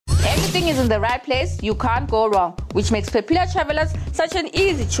everything is in the right place, you can't go wrong, which makes Phephile Travellers such an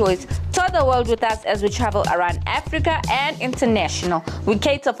easy choice. Tour the world with us as we travel around Africa and international. We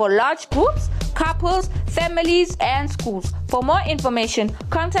cater for large groups, couples, families, and schools. For more information,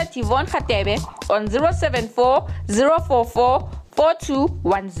 contact Yvonne Khatebe on 074 044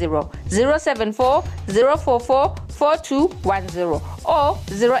 4210, 074 044 4210, or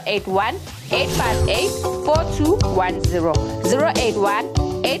 081 858 4210,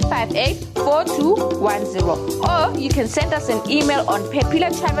 081 858 4210, or you can send us an email on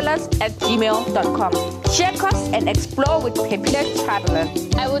phephiletravellers@gmail.com. Share costs and explore with Phephile Travellers.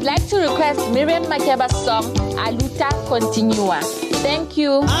 I would like to request Miriam Makeba's song Aluta Continua. Thank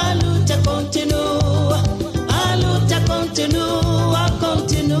you. Aluta Continua, Aluta Continua.